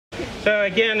So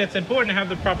again, it's important to have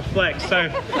the proper flex. So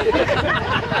what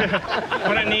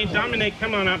I need, Dominic,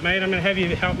 come on up, mate. I'm going to have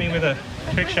you help me with a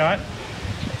trick shot.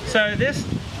 So this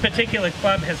particular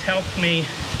club has helped me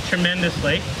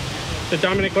tremendously. So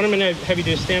Dominic, what I'm going to have you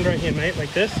do is stand right here, mate,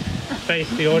 like this. Face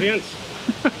the audience.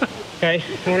 Okay,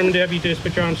 and what I'm going to have you do is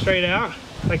put your arm straight out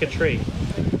like a tree.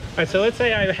 All right, so let's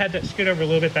say I had to scoot over a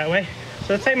little bit that way.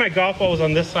 So let's say my golf ball was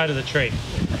on this side of the tree.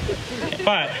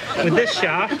 But with this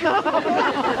shaft,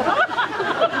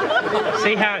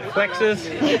 see how it flexes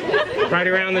right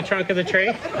around the trunk of the tree?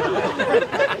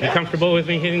 You comfortable with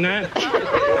me hitting that?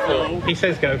 He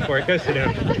says go for it. Go sit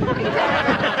down.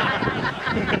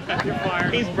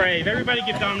 He's brave. Everybody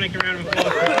give Dominic a round of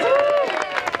applause.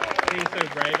 He's so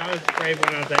brave. I was brave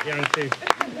when I was that young too.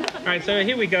 All right, so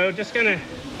here we go. Just gonna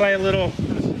play a little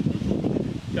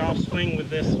golf swing with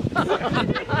this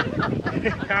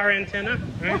car antenna,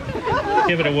 right?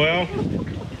 Give it a whirl.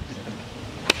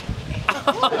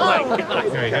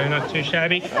 There we go, not too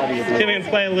shabby. So we're going to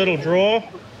play a little draw.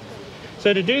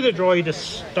 So to do the draw, you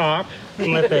just stop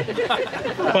and let the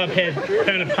club head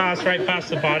kind of pass right past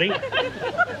the body.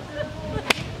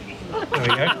 There we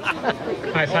go.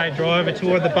 Nice high draw over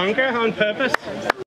toward the bunker on purpose.